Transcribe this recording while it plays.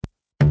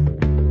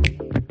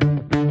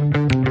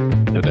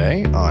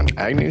today on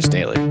Ag News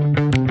Daily.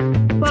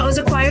 Well, it was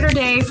a quieter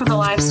day for the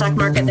livestock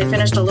market. They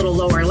finished a little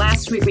lower.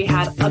 Last week we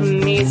had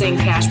amazing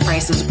cash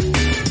prices.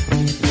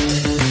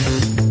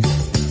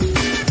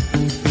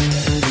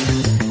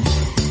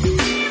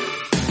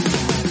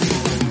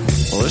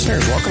 Well,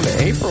 listeners, welcome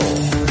to April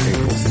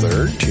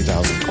 3rd,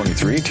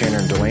 2023. Tanner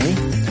and Delaney.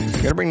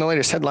 We're going to bring the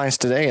latest headlines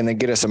today and then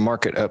get us a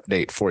market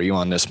update for you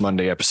on this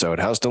Monday episode.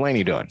 How's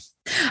Delaney doing?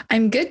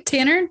 I'm good,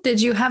 Tanner. Did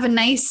you have a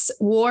nice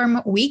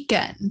warm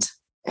weekend?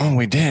 Oh,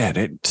 we did.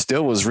 It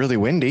still was really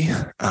windy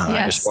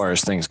as far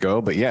as things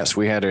go. But yes,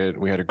 we had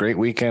a great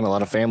weekend. A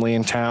lot of family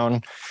in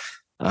town.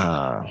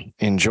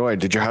 Enjoyed.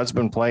 Did your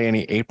husband play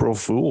any April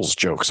Fool's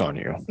jokes on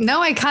you?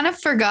 No, I kind of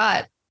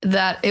forgot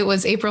that it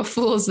was April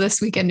Fool's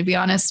this weekend, to be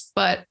honest.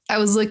 But I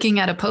was looking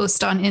at a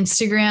post on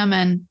Instagram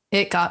and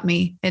it got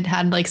me. It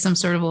had like some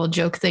sort of little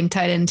joke thing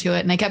tied into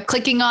it. And I kept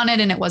clicking on it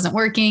and it wasn't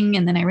working.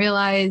 And then I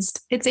realized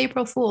it's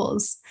April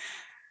Fool's.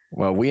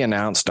 Well, we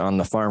announced on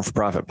the Farm for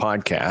Profit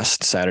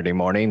podcast Saturday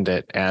morning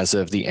that as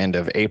of the end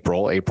of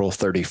April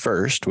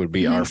 31st would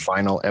be our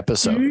final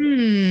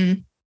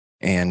episode.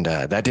 And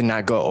that did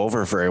not go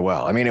over very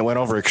well. I mean, it went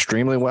over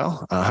extremely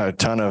well. A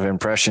ton of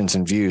impressions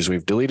and views.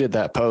 We've deleted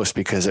that post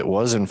because it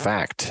was, in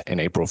fact,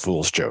 an April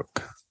Fool's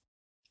joke.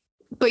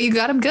 But you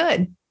got them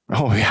good.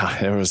 Oh,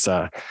 yeah. It was.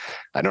 I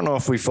don't know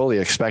if we fully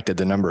expected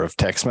the number of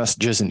text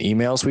messages and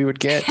emails we would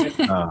get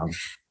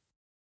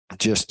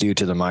just due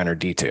to the minor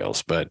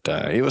details. But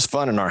it was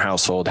fun in our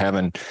household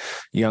having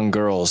young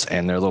girls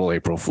and their little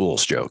April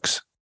Fool's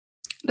jokes.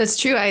 That's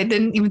true. I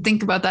didn't even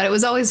think about that. It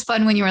was always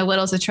fun when you were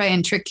little to try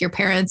and trick your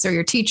parents or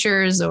your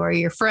teachers or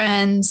your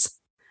friends.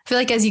 I feel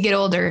like as you get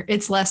older,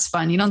 it's less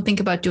fun. You don't think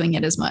about doing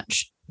it as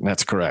much.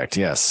 That's correct.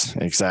 Yes,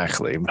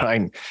 exactly.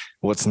 But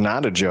what's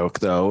not a joke,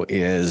 though,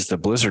 is the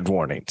blizzard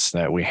warnings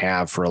that we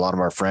have for a lot of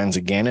our friends,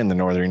 again, in the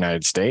northern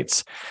United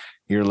States.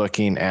 You're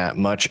looking at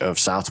much of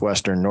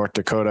southwestern North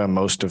Dakota,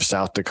 most of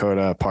South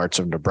Dakota, parts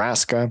of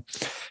Nebraska.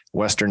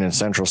 Western and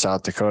central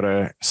South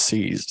Dakota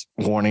sees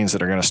warnings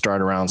that are going to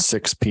start around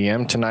 6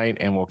 p.m. tonight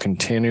and will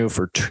continue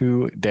for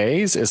 2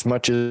 days. As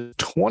much as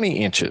 20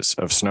 inches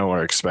of snow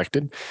are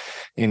expected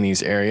in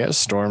these areas.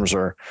 Storms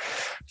are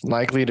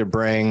likely to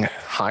bring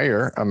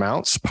higher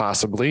amounts,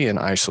 possibly in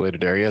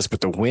isolated areas, but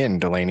the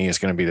wind, Delaney, is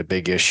going to be the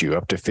big issue,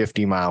 up to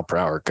 50 mile per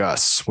hour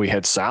gusts. We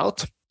head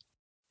south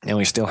and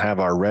we still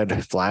have our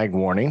red flag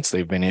warnings.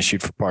 They've been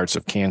issued for parts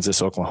of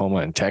Kansas, Oklahoma,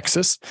 and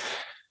Texas.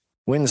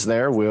 Winds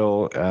there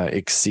will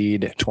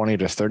exceed 20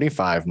 to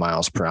 35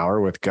 miles per hour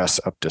with gusts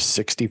up to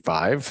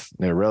 65.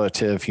 The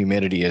relative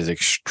humidity is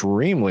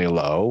extremely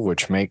low,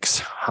 which makes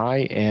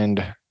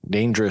high-end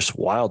dangerous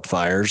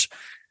wildfires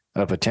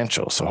a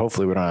potential. So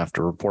hopefully we don't have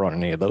to report on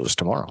any of those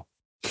tomorrow.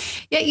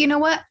 Yeah, you know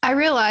what? I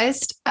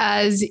realized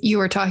as you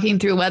were talking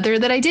through weather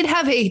that I did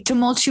have a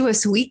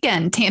tumultuous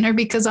weekend, Tanner,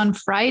 because on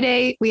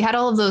Friday we had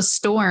all of those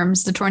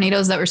storms, the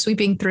tornadoes that were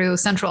sweeping through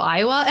central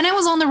Iowa, and I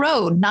was on the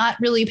road, not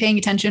really paying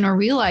attention or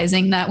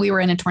realizing that we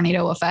were in a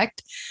tornado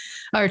effect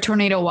or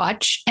tornado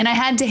watch. And I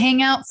had to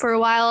hang out for a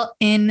while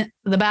in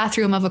the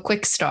bathroom of a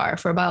Quick Star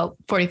for about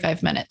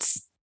 45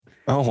 minutes.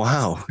 Oh,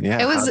 wow.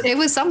 Yeah. It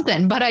was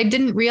something, but I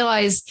didn't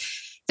realize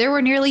there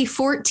were nearly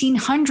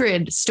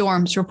 1,400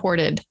 storms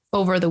reported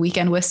over the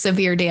weekend with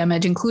severe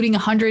damage, including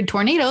 100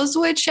 tornadoes,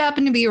 which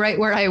happened to be right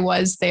where I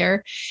was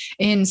there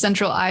in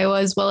central Iowa,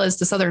 as well as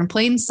the Southern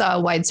Plains saw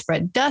a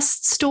widespread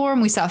dust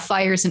storm. We saw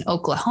fires in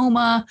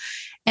Oklahoma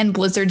and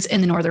blizzards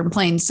in the Northern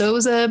Plains. So it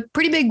was a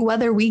pretty big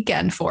weather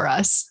weekend for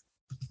us.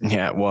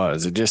 Yeah, it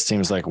was. It just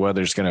seems like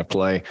weather's going to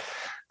play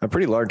a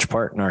pretty large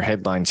part in our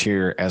headlines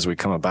here as we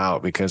come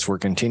about, because we're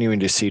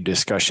continuing to see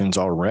discussions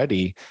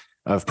already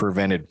of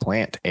prevented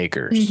plant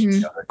acres. Mm-hmm.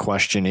 The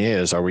question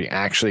is, are we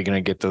actually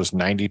going to get those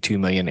 92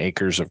 million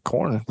acres of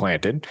corn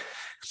planted?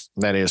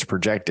 That is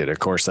projected. Of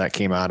course, that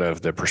came out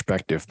of the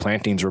prospective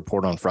plantings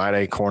report on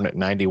Friday. Corn at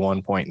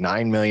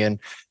 91.9 million,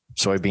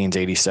 soybeans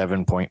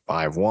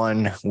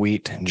 87.51,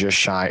 wheat just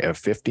shy of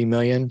 50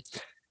 million.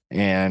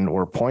 And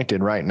we're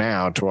pointed right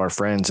now to our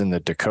friends in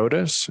the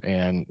Dakotas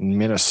and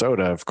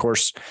Minnesota. Of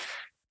course,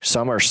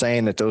 some are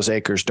saying that those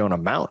acres don't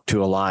amount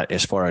to a lot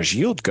as far as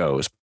yield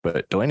goes.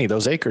 But Delaney,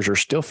 those acres are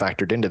still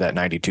factored into that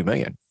 92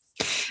 million.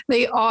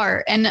 They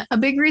are. And a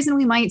big reason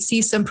we might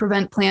see some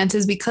prevent plants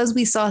is because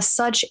we saw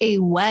such a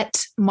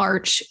wet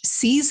March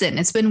season.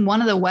 It's been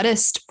one of the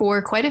wettest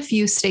for quite a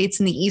few states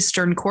in the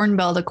Eastern Corn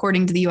Belt,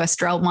 according to the U.S.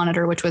 Drought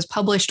Monitor, which was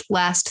published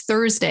last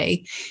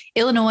Thursday.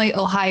 Illinois,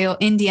 Ohio,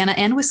 Indiana,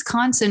 and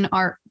Wisconsin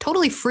are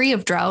totally free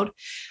of drought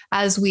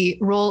as we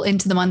roll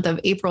into the month of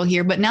April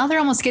here. But now they're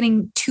almost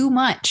getting too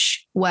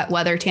much wet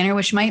weather, Tanner,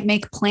 which might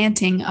make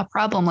planting a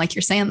problem, like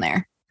you're saying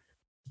there.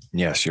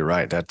 Yes, you're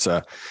right. That's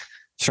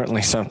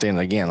certainly something,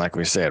 again, like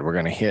we said, we're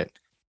going to hit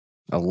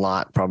a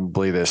lot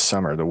probably this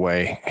summer, the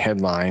way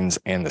headlines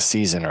and the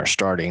season are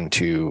starting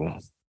to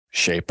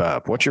shape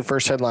up. What's your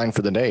first headline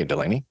for the day,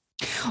 Delaney?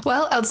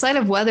 Well, outside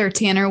of weather,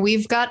 Tanner,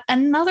 we've got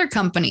another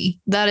company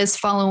that is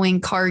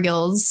following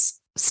Cargill's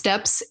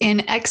steps in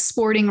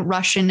exporting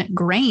Russian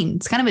grain.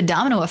 It's kind of a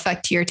domino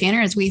effect here,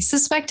 Tanner, as we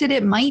suspected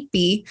it might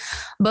be.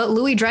 But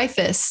Louis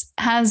Dreyfus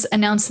has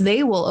announced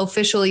they will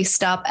officially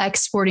stop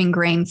exporting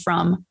grain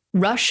from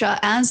Russia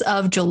as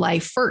of July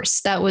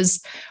 1st. That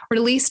was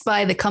released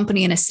by the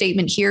company in a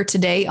statement here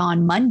today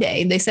on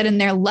Monday. They said in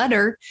their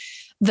letter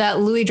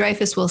that Louis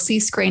Dreyfus will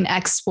cease grain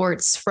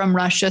exports from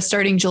Russia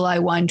starting July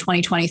 1,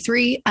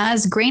 2023,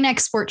 as grain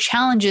export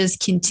challenges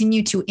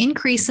continue to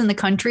increase in the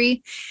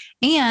country.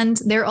 And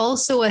they're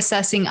also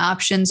assessing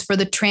options for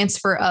the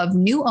transfer of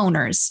new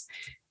owners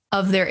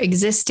of their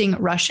existing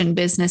Russian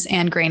business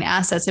and grain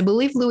assets. I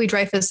believe Louis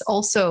Dreyfus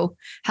also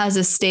has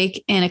a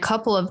stake in a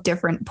couple of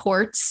different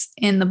ports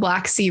in the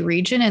Black Sea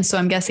region. And so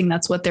I'm guessing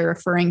that's what they're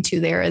referring to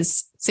there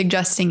as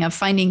suggesting of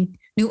finding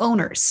new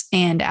owners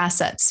and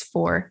assets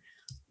for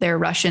their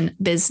Russian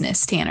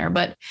business, Tanner.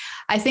 But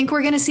I think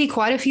we're going to see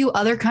quite a few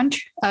other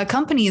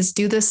companies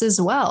do this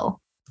as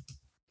well.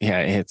 Yeah,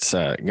 it's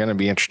going to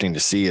be interesting to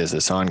see as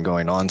this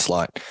ongoing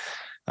onslaught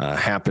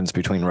happens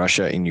between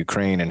Russia and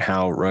Ukraine and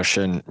how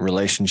Russian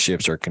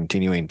relationships are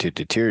continuing to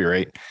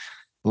deteriorate.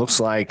 Looks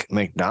like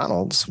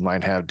McDonald's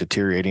might have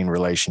deteriorating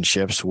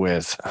relationships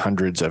with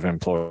hundreds of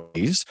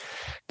employees.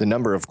 The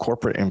number of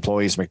corporate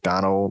employees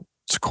McDonald's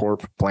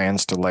Corp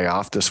plans to lay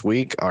off this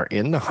week are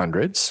in the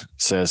hundreds,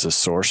 says a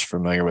source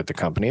familiar with the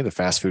company. The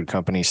fast food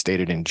company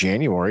stated in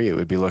January it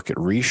would be looking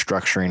at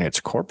restructuring its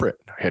corporate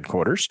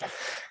headquarters.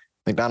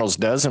 McDonald's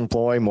does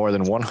employ more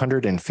than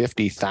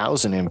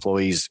 150,000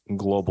 employees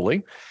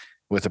globally,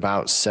 with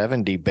about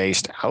 70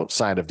 based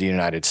outside of the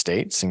United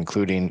States,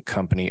 including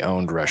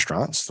company-owned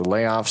restaurants. The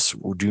layoffs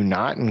do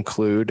not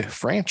include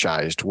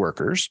franchised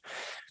workers,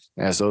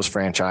 as those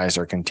franchises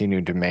are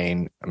continued to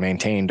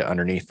maintained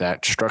underneath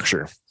that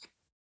structure.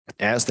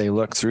 As they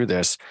look through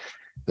this,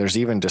 there's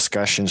even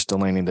discussions,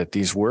 Delaney, that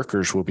these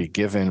workers will be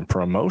given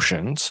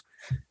promotions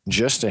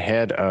just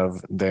ahead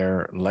of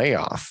their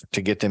layoff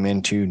to get them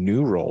into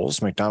new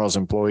roles. McDonald's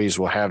employees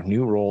will have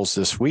new roles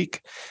this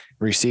week,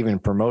 receiving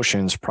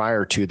promotions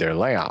prior to their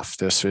layoff.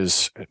 This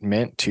is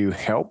meant to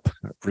help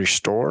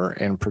restore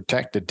and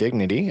protect the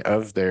dignity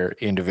of their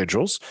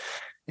individuals.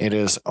 It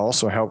has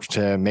also helped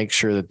to make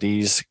sure that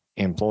these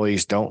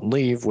employees don't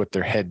leave with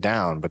their head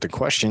down. But the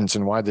questions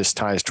and why this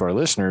ties to our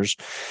listeners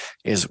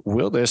is,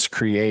 will this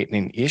create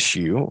an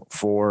issue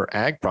for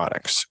ag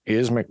products?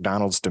 Is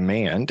McDonald's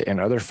demand and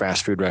other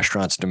fast food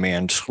restaurants'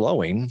 demand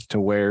slowing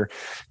to where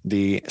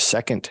the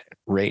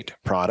second-rate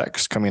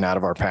products coming out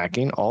of our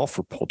packing, all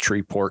for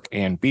poultry, pork,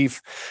 and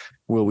beef,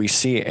 will we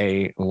see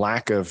a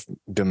lack of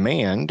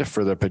demand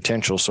for the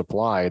potential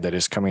supply that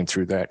is coming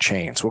through that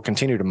chain? So we'll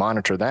continue to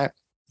monitor that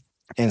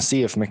and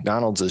see if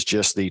McDonald's is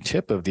just the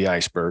tip of the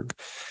iceberg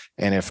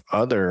and if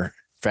other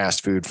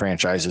fast food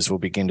franchises will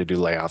begin to do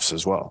layoffs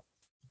as well.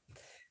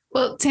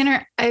 Well,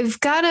 Tanner, I've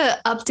got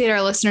to update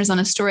our listeners on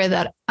a story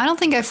that I don't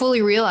think I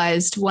fully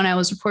realized when I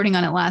was reporting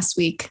on it last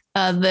week,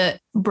 the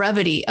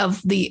brevity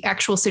of the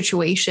actual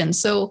situation.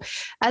 So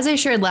as I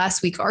shared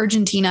last week,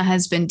 Argentina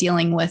has been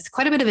dealing with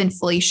quite a bit of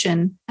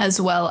inflation as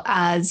well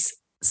as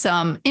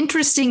some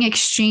interesting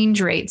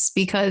exchange rates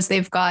because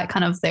they've got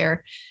kind of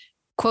their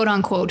quote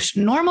unquote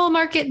normal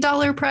market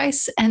dollar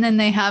price, and then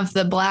they have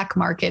the black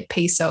market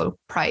peso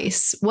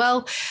price.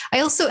 Well,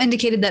 I also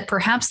indicated that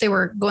perhaps they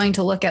were going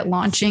to look at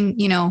launching,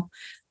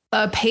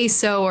 a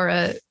peso or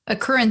a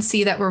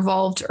currency that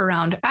revolved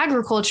around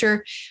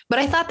agriculture, but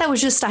I thought that was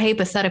just a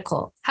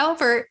hypothetical.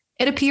 However,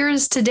 it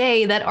appears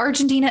today that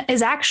Argentina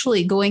is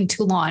actually going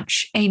to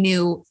launch a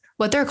new,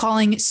 what they're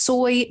calling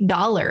soy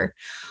dollar,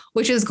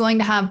 which is going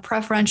to have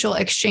preferential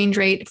exchange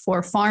rate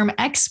for farm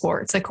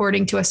exports,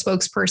 according to a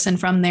spokesperson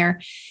from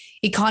their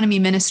economy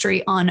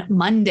ministry on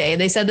Monday.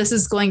 They said this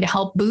is going to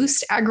help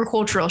boost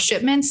agricultural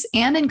shipments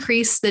and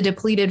increase the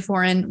depleted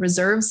foreign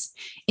reserves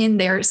in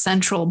their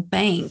central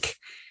bank.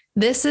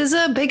 This is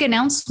a big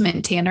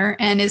announcement, Tanner,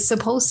 and is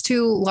supposed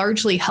to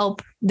largely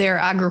help their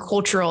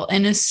agricultural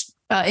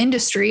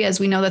industry. As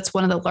we know, that's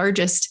one of the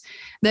largest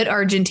that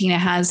Argentina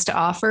has to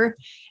offer.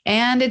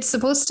 And it's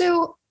supposed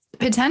to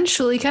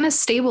potentially kind of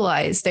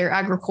stabilize their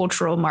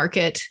agricultural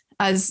market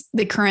as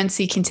the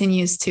currency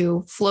continues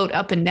to float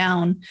up and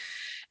down.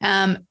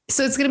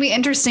 So it's going to be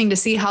interesting to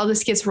see how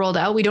this gets rolled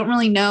out. We don't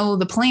really know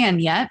the plan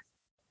yet.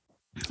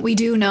 We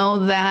do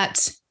know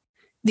that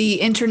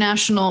the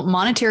International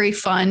Monetary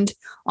Fund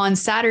on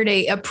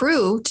Saturday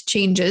approved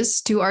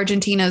changes to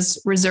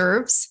Argentina's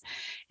reserves.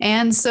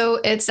 And so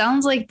it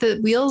sounds like the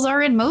wheels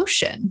are in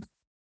motion.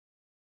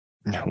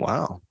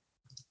 Wow.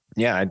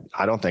 Yeah,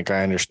 I don't think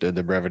I understood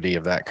the brevity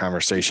of that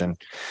conversation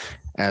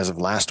as of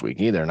last week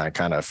either. And I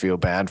kind of feel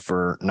bad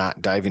for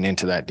not diving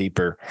into that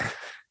deeper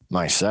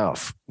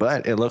myself.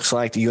 But it looks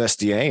like the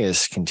USDA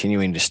is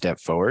continuing to step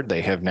forward.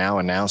 They have now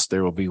announced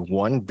there will be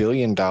 $1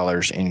 billion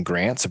in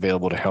grants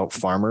available to help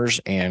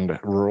farmers and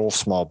rural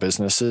small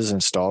businesses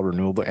install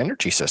renewable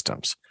energy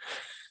systems.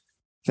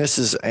 This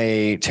is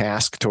a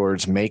task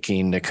towards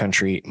making the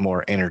country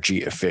more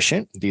energy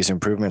efficient. These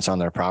improvements on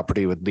their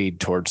property would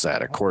lead towards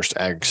that. Of course,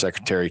 Ag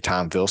Secretary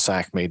Tom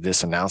Vilsack made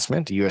this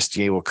announcement. The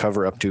USDA will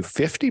cover up to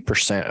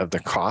 50% of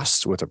the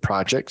costs with a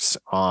project's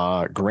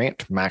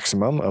grant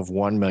maximum of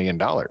 $1 million.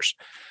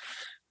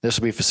 This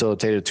will be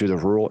facilitated through the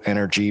Rural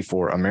Energy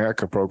for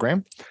America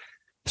program.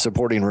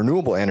 Supporting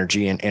renewable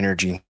energy and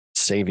energy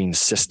saving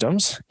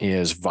systems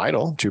is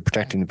vital to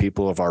protecting the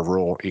people of our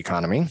rural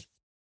economy.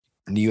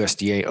 The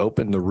USDA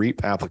opened the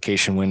REAP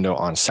application window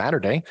on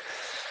Saturday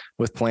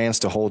with plans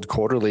to hold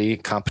quarterly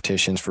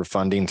competitions for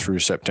funding through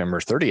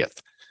September 30th.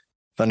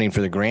 Funding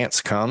for the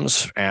grants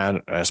comes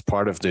as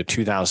part of the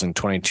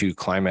 2022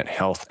 Climate,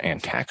 Health,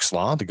 and Tax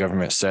Law. The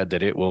government said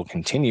that it will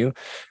continue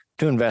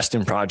to invest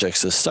in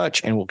projects as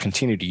such and will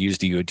continue to use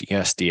the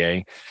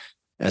USDA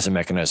as a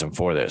mechanism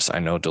for this. I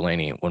know,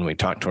 Delaney, when we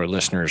talk to our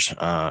listeners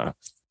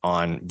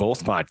on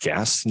both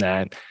podcasts,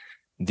 that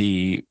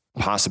the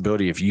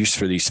possibility of use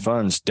for these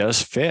funds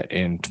does fit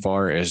in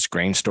far as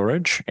grain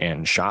storage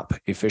and shop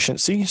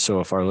efficiency. So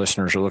if our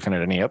listeners are looking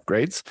at any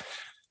upgrades,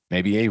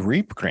 maybe a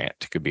REAP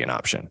grant could be an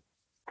option.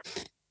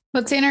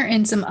 Well, Tanner,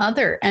 in some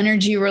other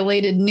energy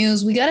related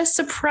news, we got a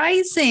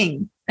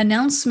surprising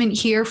announcement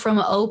here from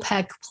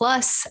OPEC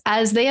Plus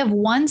as they have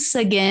once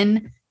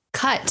again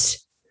cut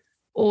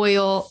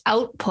oil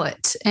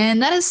output.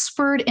 And that has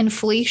spurred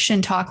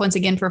inflation talk once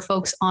again for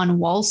folks on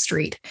Wall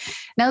Street.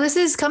 Now, this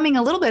is coming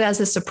a little bit as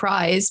a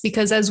surprise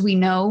because, as we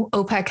know,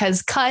 OPEC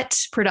has cut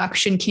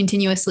production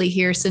continuously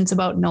here since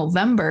about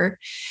November.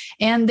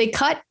 And they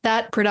cut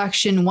that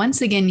production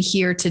once again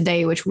here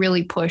today, which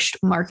really pushed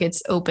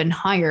markets open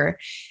higher.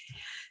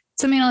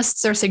 Some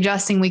analysts are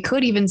suggesting we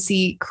could even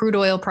see crude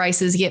oil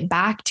prices get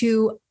back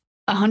to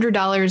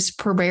 $100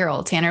 per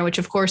barrel, Tanner, which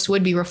of course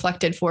would be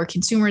reflected for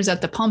consumers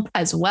at the pump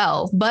as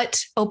well.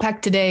 But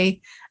OPEC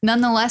today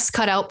nonetheless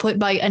cut output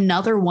by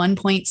another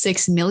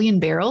 1.6 million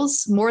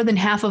barrels, more than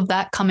half of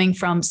that coming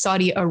from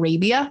Saudi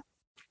Arabia.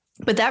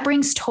 But that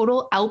brings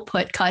total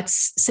output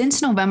cuts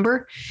since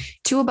November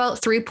to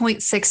about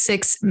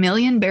 3.66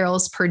 million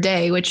barrels per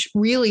day, which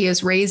really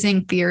is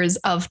raising fears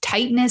of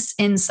tightness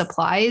in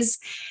supplies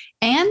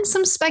and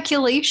some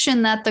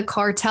speculation that the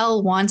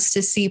cartel wants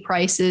to see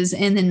prices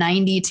in the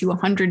 $90 to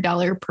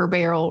 $100 per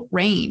barrel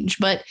range.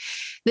 But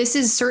this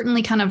is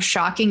certainly kind of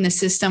shocking the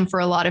system for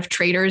a lot of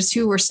traders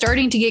who were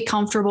starting to get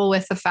comfortable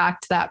with the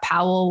fact that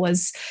Powell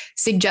was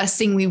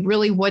suggesting we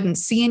really wouldn't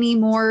see any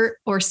more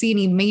or see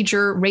any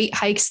major rate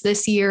hikes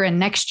this year. And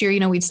next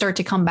year, we'd start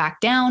to come back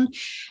down.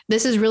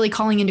 This is really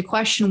calling into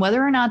question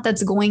whether or not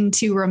that's going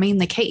to remain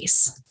the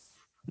case.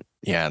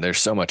 Yeah, there's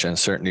so much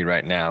uncertainty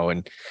right now.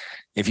 And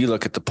if you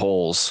look at the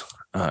polls,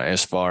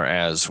 as far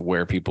as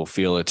where people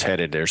feel it's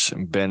headed, there's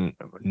been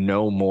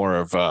no more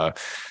of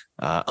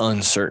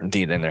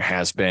uncertainty than there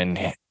has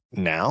been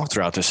now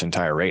throughout this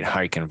entire rate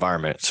hike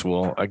environment. So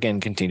we'll,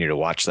 again, continue to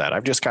watch that.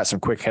 I've just got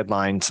some quick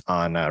headlines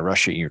on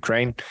Russia,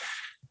 Ukraine.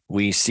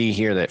 We see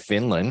here that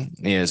Finland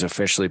is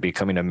officially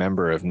becoming a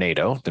member of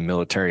NATO, the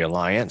military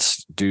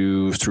alliance,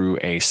 due through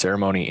a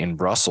ceremony in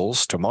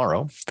Brussels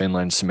tomorrow.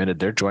 Finland submitted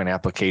their joint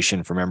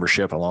application for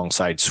membership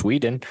alongside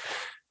Sweden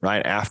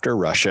right after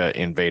Russia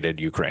invaded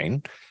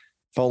Ukraine.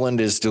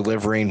 Poland is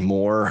delivering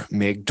more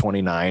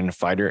MiG-29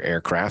 fighter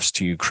aircrafts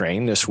to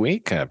Ukraine this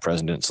week.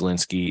 President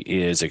Zelensky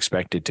is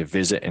expected to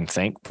visit and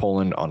thank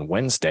Poland on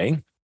Wednesday.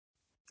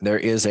 There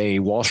is a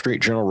Wall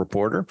Street Journal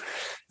reporter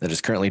that is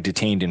currently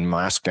detained in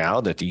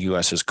Moscow that the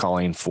U.S. is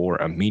calling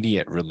for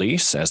immediate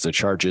release, as the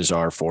charges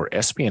are for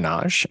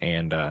espionage,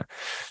 and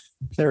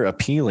they're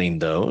appealing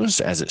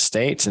those, as it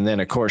states. And then,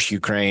 of course,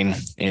 Ukraine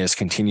is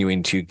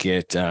continuing to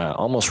get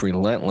almost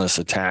relentless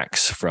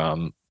attacks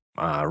from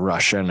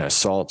Russian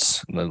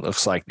assaults. It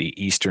looks like the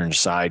eastern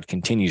side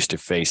continues to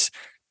face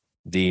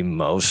the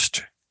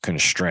most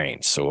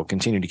constraints. So we'll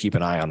continue to keep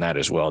an eye on that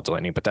as well,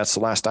 Delaney. But that's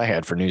the last I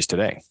had for news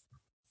today.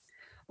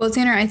 Well,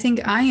 Tanner, I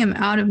think I am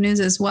out of news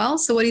as well.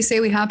 So what do you say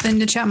we hop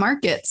into chat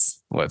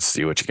markets? Let's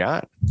see what you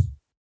got.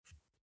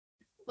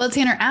 Well,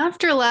 Tanner,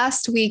 after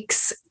last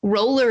week's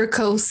roller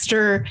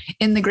coaster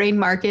in the grain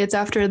markets,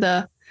 after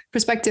the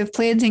prospective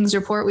plantings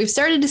report, we've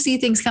started to see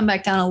things come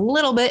back down a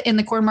little bit in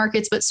the corn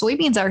markets, but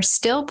soybeans are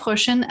still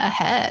pushing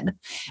ahead.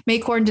 May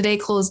corn today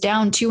closed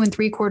down 2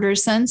 3/4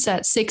 cents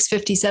at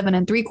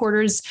 6.57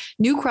 3/4.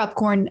 New crop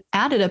corn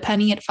added a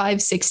penny at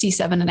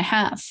 5.67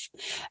 1/2.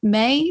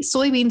 May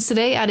soybeans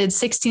today added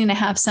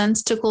 16.5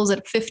 cents to close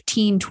at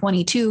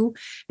 15.22.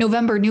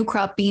 November new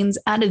crop beans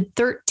added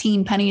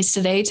 13 pennies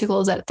today to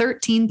close at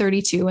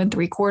 13.32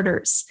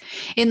 3/4.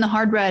 In the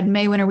hard red,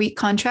 May winter wheat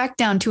contract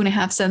down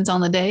 2.5 cents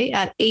on the day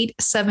at 8.75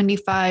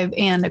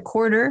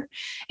 1/4.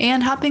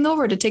 And hopping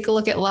over to take a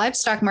look at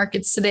livestock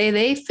markets today,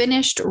 they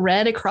finished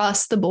red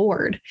across the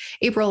board.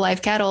 June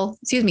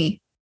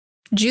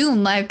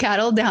live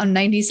cattle down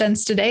 90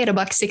 cents today at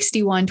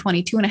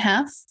 $1.61.22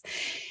 1/2.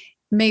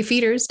 May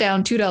feeders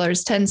down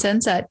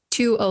 $2.10 at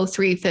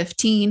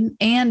 $2.03.15.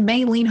 And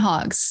May lean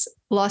hogs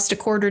lost a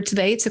quarter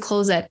today to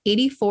close at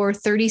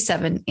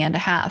 84.37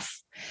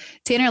 1/2.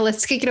 Tanner,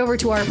 let's kick it over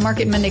to our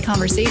Market Monday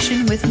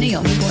conversation with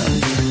Naomi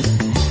Blohm.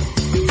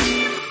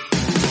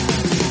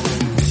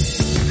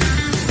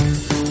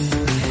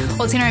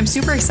 Well, Tanner, I'm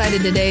super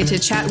excited today to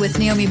chat with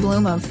Naomi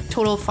Blohm of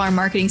Total Farm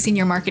Marketing,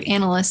 Senior Market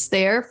Analyst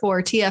there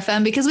for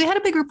TFM, because we had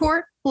a big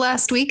report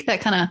last week that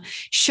kind of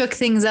shook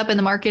things up in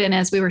the market. And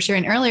as we were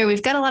sharing earlier,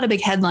 we've got a lot of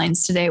big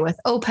headlines today with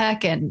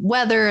OPEC and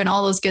weather and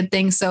all those good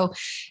things. So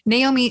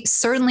Naomi,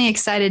 certainly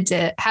excited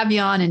to have you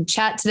on and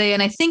chat today.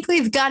 And I think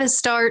we've got to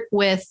start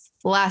with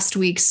last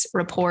week's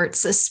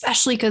reports,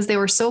 especially because they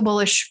were so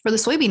bullish for the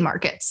soybean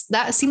markets.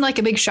 That seemed like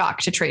a big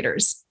shock to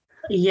traders.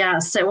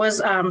 Yes, it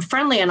was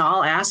friendly in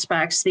all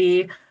aspects.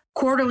 The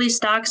quarterly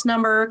stocks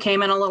number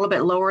came in a little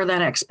bit lower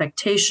than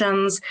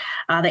expectations.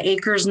 The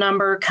acres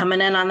number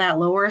coming in on that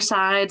lower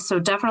side. So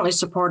definitely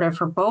supportive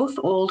for both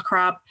old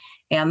crop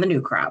and the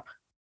new crop.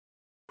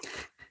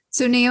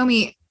 So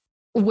Naomi,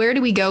 where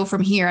do we go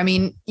from here? I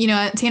mean,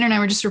 Tanner and I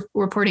were just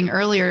reporting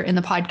earlier in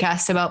the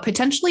podcast about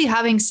potentially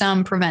having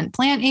some prevent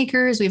plant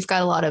acres. We've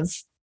got a lot of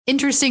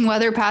interesting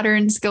weather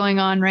patterns going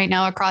on right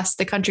now across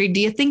the country. Do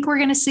you think we're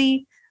going to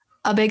see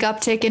a big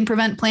uptick in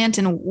prevent plant?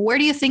 And where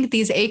do you think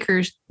these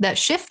acres that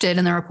shifted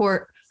in the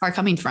report are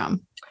coming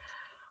from?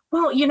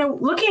 Well,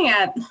 looking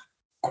at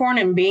corn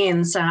and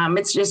beans,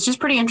 it's just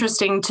pretty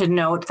interesting to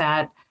note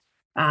that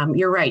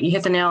you're right. You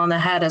hit the nail on the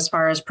head as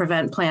far as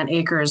prevent plant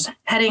acres.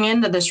 Heading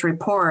into this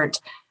report,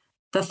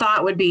 the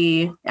thought would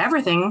be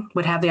everything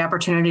would have the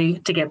opportunity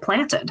to get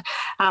planted.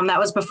 That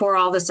was before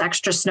all this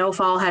extra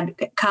snowfall had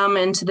come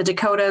into the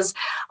Dakotas,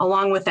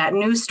 along with that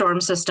new storm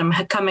system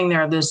coming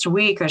there this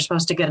week. They're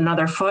supposed to get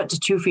another 1 to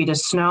 2 feet of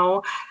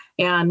snow.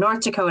 And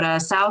North Dakota,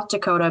 South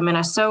Dakota,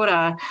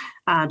 Minnesota,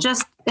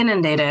 just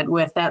inundated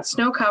with that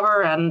snow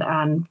cover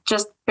and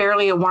just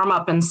barely a warm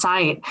up in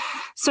sight.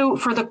 So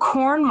for the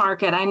corn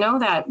market, I know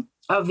that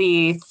of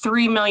the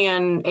 3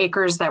 million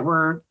acres that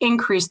were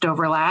increased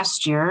over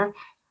last year,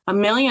 1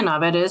 million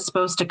of it is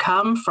supposed to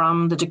come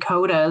from the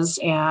Dakotas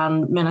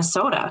and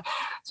Minnesota.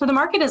 So the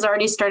market is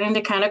already starting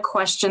to kind of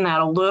question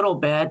that a little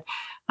bit.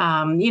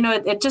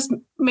 It just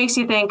makes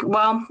you think,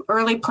 well,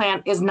 early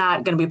plant is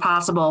not going to be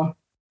possible,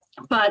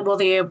 but will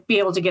they be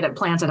able to get it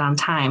planted on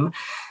time?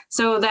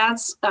 So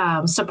that's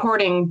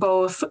supporting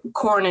both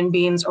corn and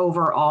beans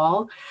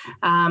overall.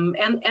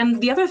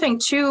 And the other thing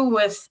too,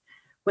 with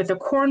the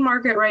corn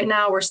market right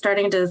now, we're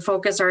starting to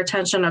focus our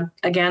attention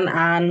again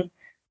on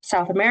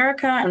South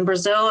America and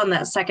Brazil and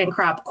that second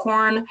crop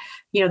corn.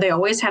 They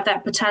always have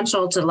that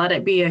potential to let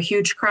it be a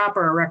huge crop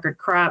or a record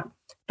crop.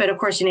 But of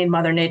course, you need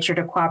Mother Nature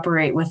to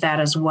cooperate with that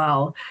as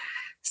well.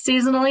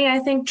 Seasonally, I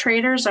think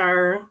traders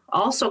are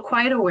also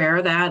quite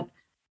aware that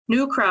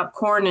new crop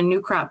corn and new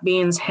crop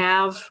beans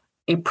have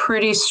a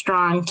pretty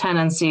strong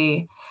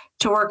tendency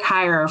to work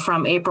higher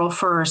from April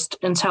 1st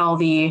until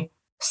the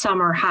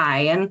summer high.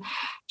 And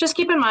just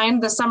keep in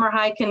mind, the summer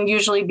high can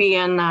usually be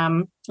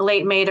in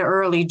late May to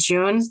early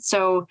June.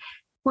 So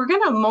we're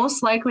going to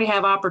most likely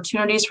have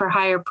opportunities for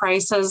higher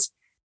prices.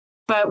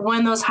 But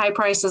when those high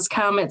prices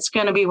come, it's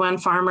going to be when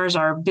farmers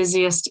are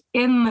busiest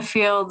in the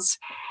fields.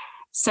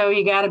 So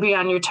you got to be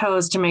on your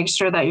toes to make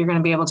sure that you're going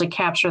to be able to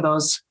capture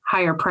those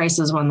higher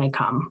prices when they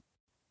come.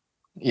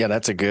 Yeah,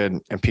 that's a good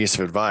piece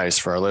of advice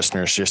for our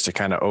listeners, just to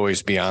kind of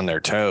always be on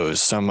their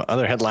toes. Some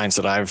other headlines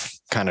that I've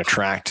kind of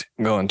tracked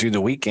going through the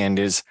weekend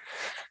is,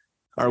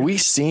 are we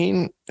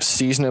seeing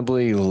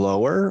seasonably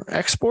lower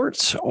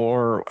exports,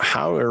 or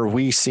how are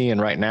we seeing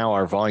right now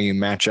our volume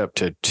match up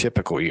to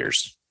typical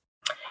years?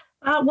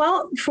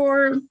 Well,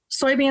 for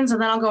soybeans,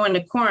 and then I'll go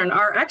into corn,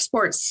 our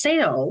export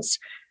sales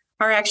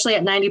are actually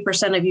at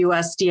 90% of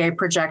USDA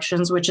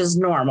projections, which is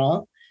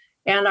normal.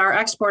 And our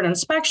export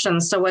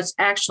inspections, so what's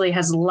actually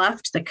has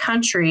left the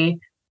country,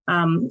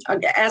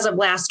 as of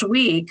last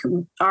week,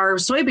 our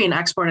soybean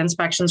export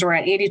inspections were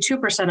at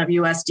 82% of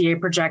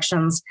USDA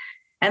projections,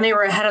 and they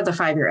were ahead of the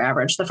 5-year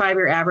average. The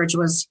 5-year average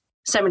was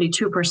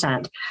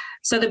 72%.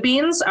 So the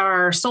beans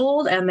are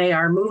sold and they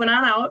are moving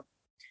on out.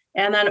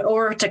 And then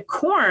over to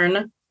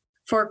corn,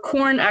 for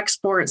corn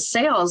export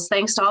sales,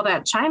 thanks to all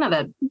that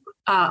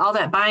all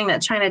that buying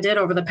that China did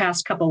over the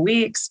past couple of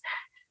weeks,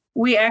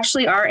 we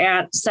actually are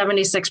at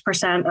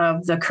 76%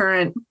 of the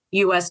current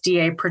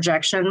USDA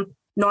projection.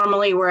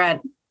 Normally, we're at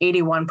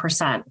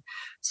 81%.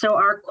 So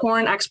our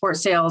corn export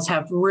sales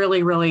have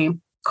really, really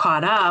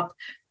caught up.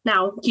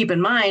 Now, keep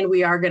in mind,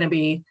 we are going to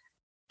be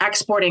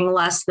exporting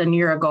less than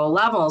year-ago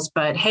levels,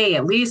 but hey,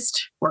 at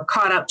least we're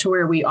caught up to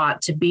where we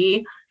ought to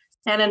be.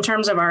 And in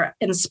terms of our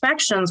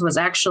inspections, was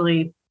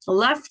actually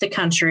left the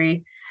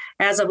country.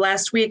 As of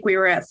last week, we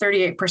were at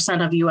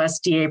 38% of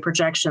USDA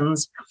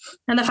projections,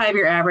 and the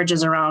 5-year average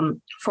is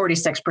around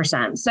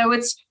 46%. So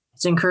it's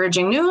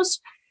encouraging news,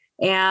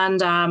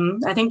 and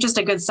I think just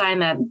a good sign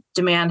that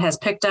demand has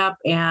picked up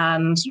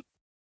and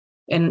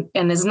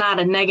is not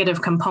a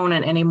negative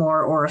component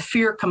anymore or a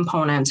fear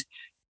component.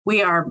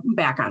 We are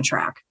back on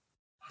track.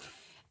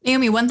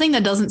 Naomi, one thing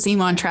that doesn't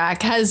seem on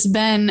track has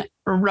been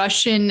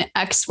Russian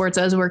exports,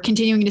 as we're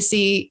continuing to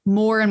see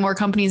more and more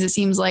companies, it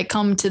seems like,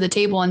 come to the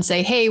table and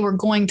say, hey, we're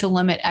going to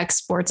limit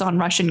exports on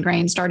Russian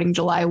grain starting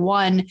July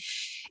 1.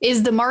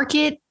 Is the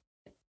market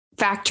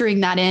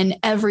factoring that in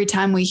every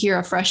time we hear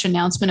a fresh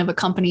announcement of a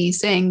company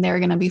saying they're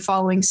going to be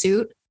following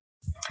suit?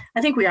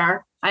 I think we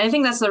are. I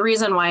think that's the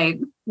reason why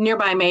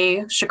nearby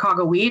May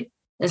Chicago wheat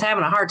is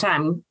having a hard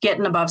time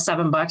getting above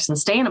 $7 and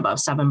staying above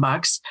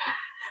 $7.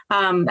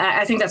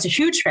 I think that's a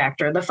huge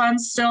factor. The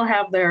funds still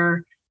have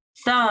their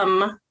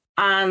thumb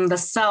on the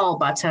sell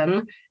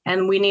button,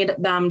 and we need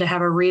them to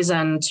have a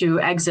reason to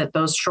exit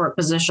those short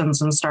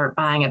positions and start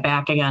buying it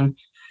back again.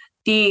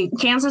 The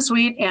Kansas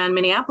wheat and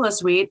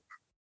Minneapolis wheat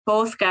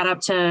both got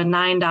up to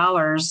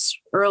 $9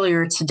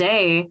 earlier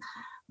today,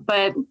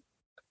 but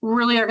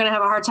really are going to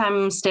have a hard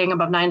time staying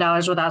above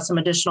 $9 without some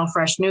additional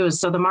fresh news.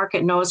 So the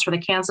market knows for the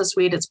Kansas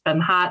wheat, it's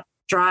been hot,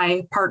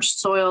 dry, parched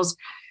soils.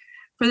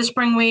 For the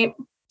spring wheat,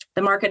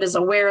 the market is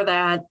aware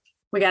that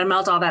we got to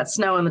melt all that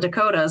snow in the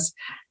Dakotas.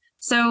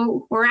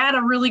 So we're at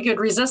a really good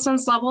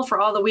resistance level for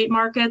all the wheat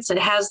markets. It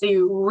has the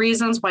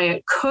reasons why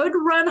it could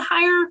run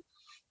higher,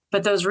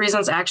 but those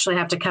reasons actually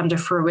have to come to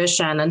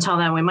fruition. Until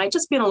then, we might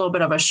just be in a little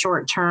bit of a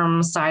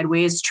short-term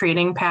sideways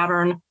trading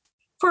pattern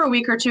for a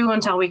week or two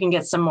until we can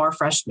get some more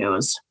fresh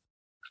news.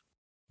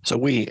 So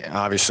we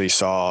obviously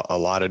saw a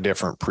lot of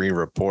different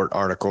pre-report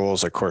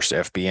articles. Of course,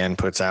 FBN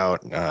puts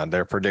out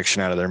their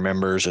prediction out of their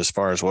members as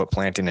far as what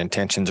planting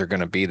intentions are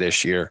going to be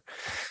this year.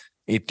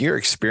 In your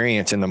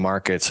experience in the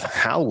markets,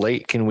 how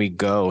late can we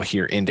go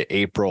here into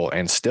April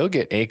and still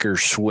get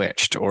acres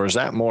switched? Or is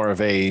that more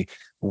of a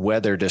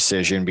weather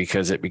decision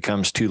because it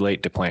becomes too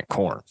late to plant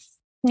corn?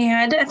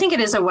 Yeah, I think it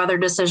is a weather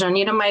decision.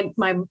 You know,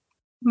 my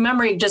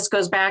memory just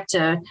goes back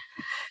to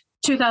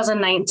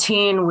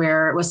 2019,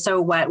 where it was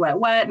so wet,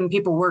 and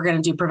people were going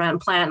to do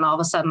prevent plant, and all of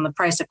a sudden the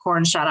price of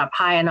corn shot up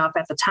high enough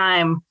at the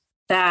time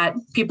that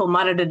people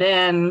mudded it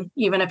in.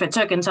 Even if it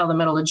took until the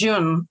middle of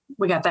June,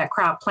 we got that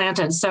crop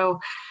planted. So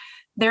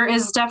there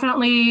is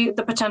definitely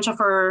the potential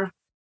for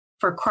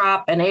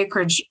crop and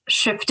acreage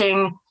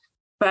shifting.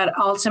 But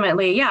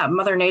ultimately, yeah,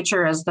 Mother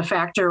Nature is the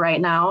factor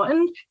right now.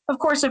 And of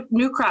course, if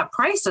new crop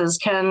prices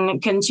can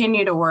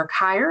continue to work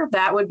higher,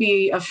 that would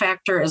be a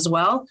factor as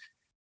well.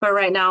 But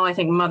right now, I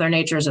think Mother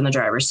Nature is in the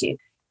driver's seat.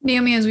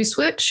 Naomi, as we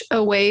switch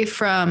away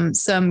from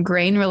some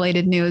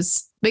grain-related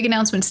news, big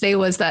announcement today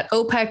was that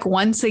OPEC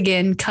once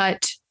again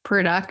cut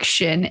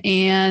production.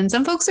 And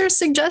some folks are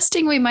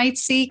suggesting we might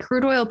see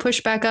crude oil push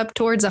back up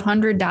towards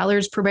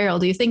 $100 per barrel.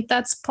 Do you think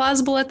that's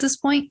plausible at this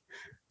point?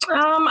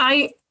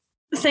 I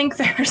think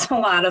there's a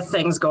lot of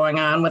things going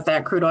on with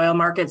that crude oil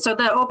market. So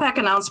the OPEC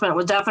announcement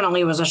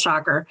was a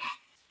shocker.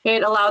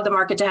 It allowed the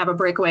market to have a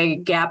breakaway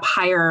gap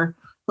higher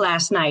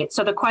last night.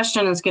 So the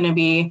question is going to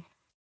be,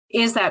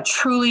 is that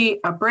truly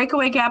a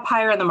breakaway gap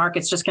higher and the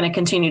market's just going to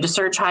continue to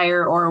surge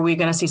higher, or are we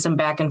going to see some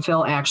back and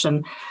fill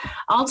action?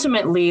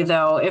 Ultimately,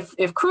 though,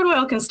 if crude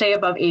oil can stay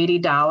above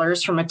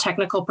 $80 from a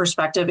technical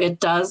perspective, it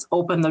does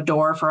open the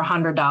door for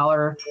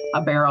 $100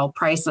 a barrel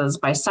prices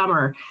by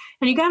summer.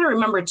 And you got to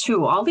remember,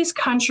 too, all these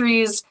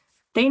countries,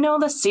 they know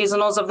the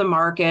seasonals of the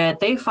market.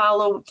 They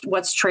follow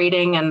what's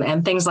trading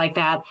and things like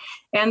that.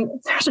 And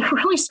there's a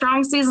really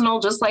strong seasonal,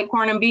 just like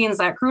corn and beans,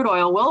 that crude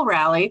oil will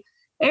rally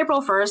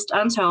April 1st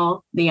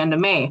until the end of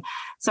May.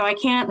 So I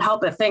can't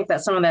help but think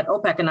that some of that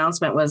OPEC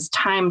announcement was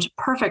timed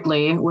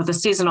perfectly with a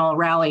seasonal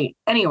rally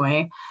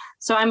anyway.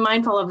 So I'm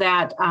mindful of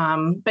that.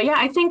 But yeah,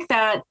 I think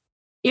that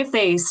if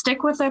they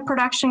stick with the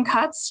production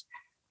cuts,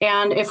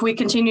 and if we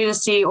continue to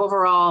see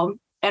overall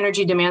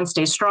energy demand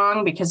stay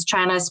strong, because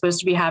China is supposed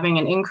to be having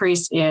an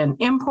increase in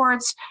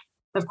imports.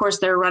 Of course,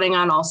 they're running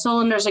on all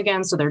cylinders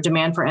again, so their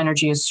demand for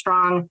energy is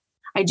strong.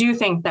 I do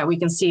think that we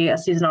can see a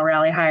seasonal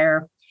rally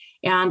higher.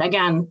 And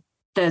again,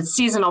 the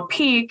seasonal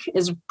peak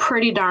is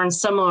pretty darn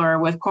similar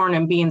with corn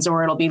and beans,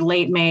 or it'll be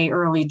late May,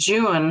 early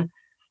June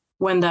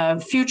when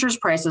the futures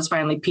prices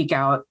finally peak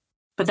out.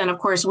 But then, of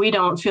course, we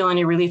don't feel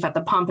any relief at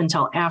the pump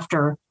until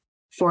after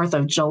 4th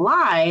of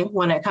July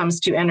when it comes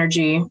to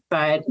energy.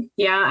 But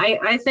yeah,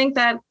 I think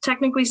that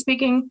technically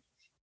speaking,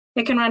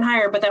 it can run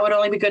higher, but that would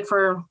only be good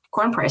for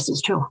corn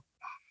prices too.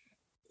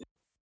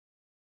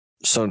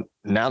 So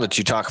now that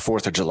you talk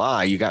 4th of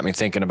July, you got me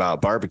thinking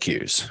about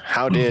barbecues.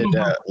 How did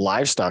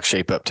livestock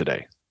shape up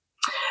today?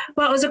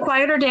 Well, it was a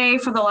quieter day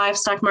for the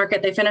livestock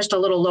market. They finished a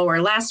little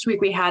lower. Last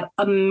week, we had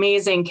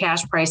amazing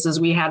cash prices.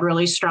 We had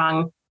really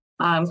strong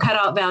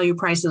cutout value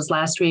prices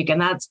last week,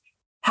 and that's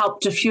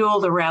helped to fuel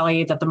the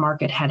rally that the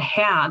market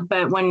had.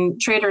 But when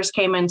traders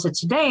came into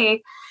today,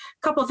 a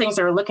couple of things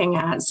they were looking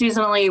at.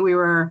 Seasonally, we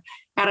were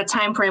at a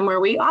time frame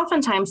where we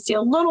oftentimes see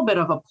a little bit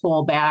of a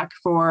pullback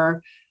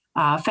for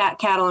fat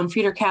cattle and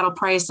feeder cattle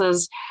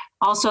prices.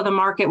 Also, the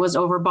market was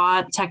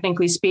overbought,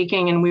 technically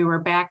speaking, and we were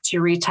back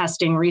to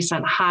retesting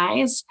recent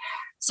highs.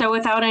 So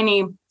without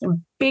any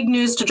big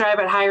news to drive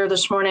it higher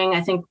this morning,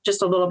 I think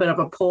just a little bit of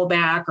a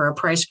pullback or a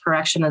price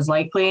correction is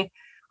likely.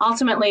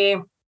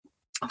 Ultimately,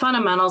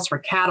 fundamentals for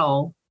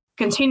cattle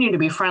continue to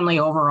be friendly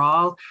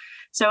overall.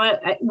 So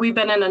we've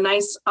been in a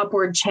nice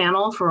upward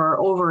channel for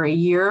over a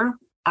year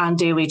on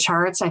daily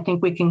charts. I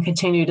think we can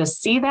continue to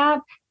see that,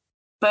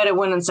 but it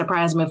wouldn't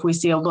surprise me if we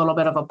see a little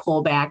bit of a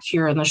pullback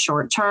here in the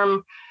short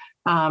term.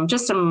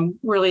 Just some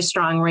really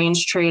strong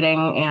range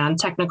trading and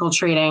technical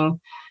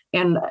trading.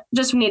 And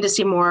just need to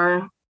see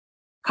more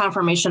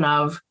confirmation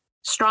of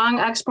strong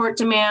export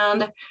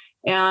demand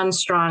and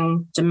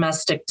strong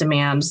domestic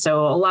demand.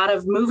 So a lot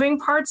of moving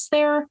parts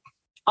there.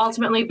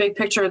 Ultimately, big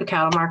picture of the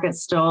cattle market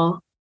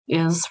still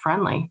is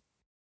friendly.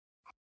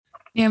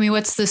 Naomi,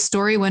 what's the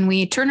story when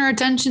we turn our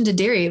attention to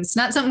dairy? It's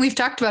not something we've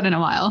talked about in a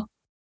while.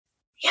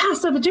 Yeah,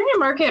 so the dairy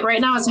market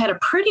right now has had a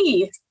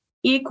pretty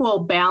equal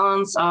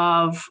balance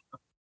of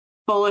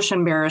bullish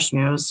and bearish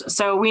news.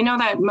 So we know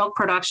that milk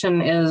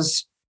production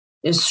is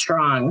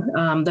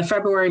strong. The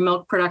February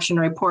milk production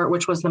report,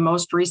 which was the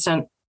most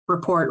recent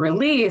report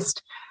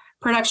released,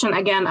 production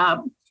again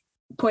up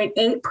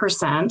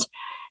 0.8%.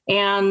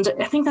 And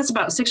I think that's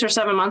about 6 or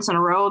 7 months in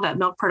a row that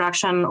milk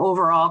production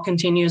overall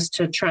continues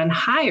to trend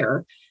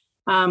higher.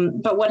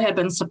 But what had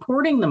been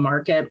supporting the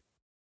market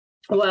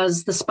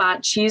was the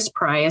spot cheese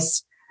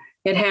price.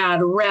 It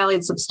had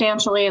rallied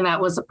substantially, and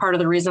that was a part of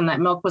the reason that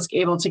milk was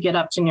able to get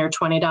up to near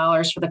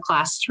 $20 for the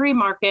class 3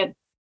 market.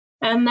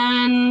 And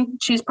then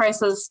cheese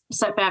prices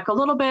set back a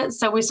little bit.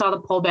 So we saw the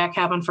pullback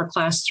happen for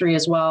class 3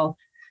 as well.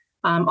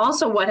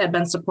 Also, what had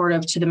been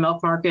supportive to the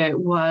milk market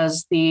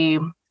was the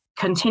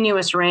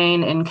continuous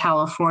rain in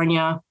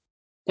California.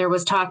 There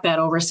was talk that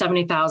over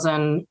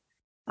 70,000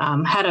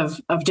 head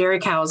of dairy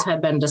cows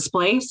had been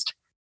displaced.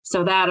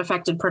 So that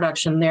affected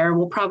production there.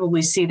 We'll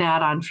probably see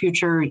that on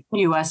future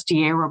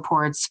USDA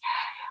reports.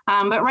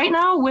 But right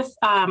now with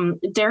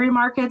dairy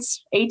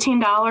markets,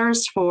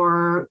 $18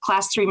 for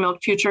class 3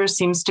 milk futures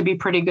seems to be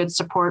pretty good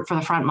support for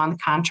the front month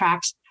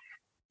contracts.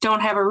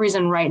 Don't have a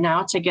reason right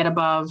now to get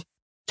above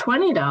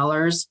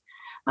 $20,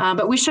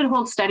 but we should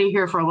hold steady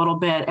here for a little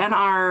bit. And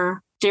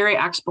our dairy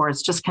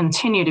exports just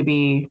continue to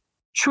be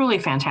truly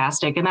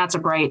fantastic. And that's a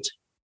bright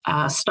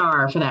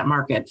star for that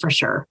market for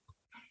sure.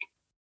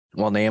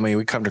 Well, Naomi,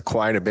 we covered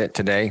quite a bit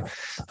today.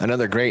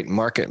 Another great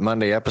Market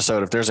Monday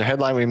episode. If there's a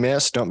headline we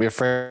missed, don't be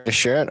afraid to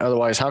share it.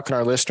 Otherwise, how can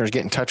our listeners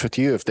get in touch with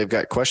you if they've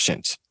got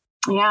questions?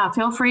 Yeah,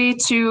 feel free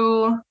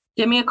to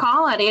give me a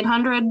call at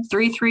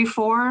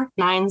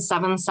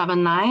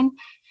 800-334-9779,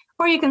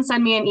 or you can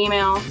send me an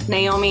email,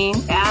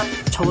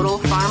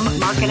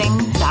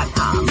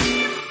 naomi@totalfarmmarketing.com.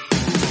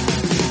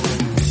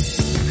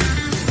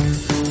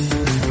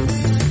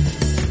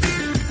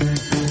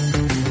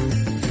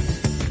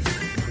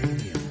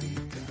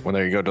 Well,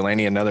 there you go,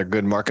 Delaney. Another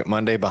good Market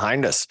Monday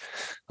behind us.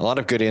 A lot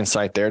of good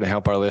insight there to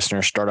help our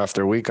listeners start off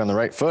their week on the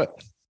right foot.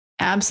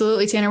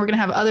 Absolutely, Tanner. We're going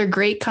to have other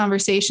great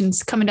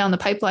conversations coming down the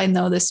pipeline,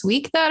 though, this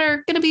week that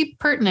are going to be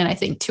pertinent, I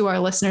think, to our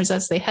listeners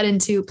as they head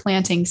into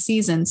planting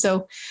season.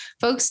 So,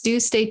 folks, do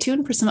stay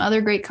tuned for some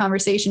other great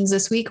conversations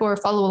this week, or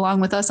follow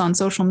along with us on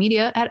social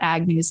media at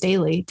Ag News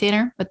Daily.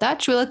 Tanner, with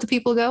that, should we let the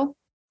people go?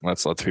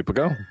 Let's let the people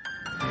go.